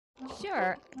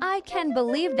Sure, I can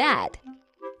believe that.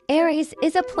 Aries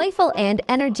is a playful and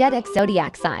energetic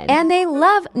zodiac sign, and they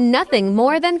love nothing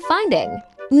more than finding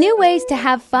new ways to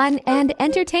have fun and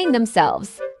entertain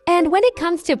themselves. And when it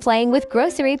comes to playing with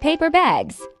grocery paper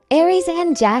bags, Aries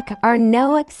and Jack are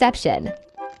no exception.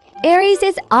 Aries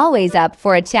is always up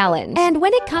for a challenge, and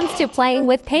when it comes to playing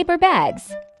with paper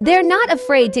bags, they're not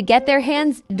afraid to get their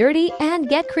hands dirty and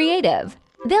get creative.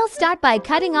 They'll start by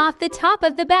cutting off the top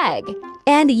of the bag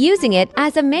and using it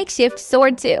as a makeshift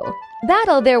sword to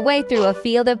battle their way through a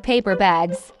field of paper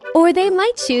bags. Or they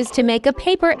might choose to make a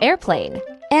paper airplane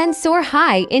and soar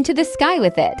high into the sky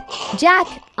with it. Jack,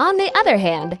 on the other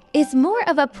hand, is more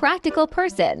of a practical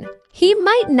person. He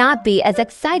might not be as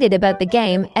excited about the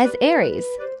game as Aries,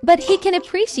 but he can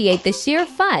appreciate the sheer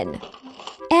fun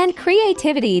and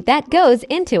creativity that goes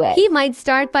into it. He might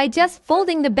start by just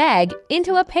folding the bag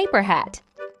into a paper hat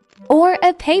or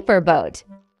a paper boat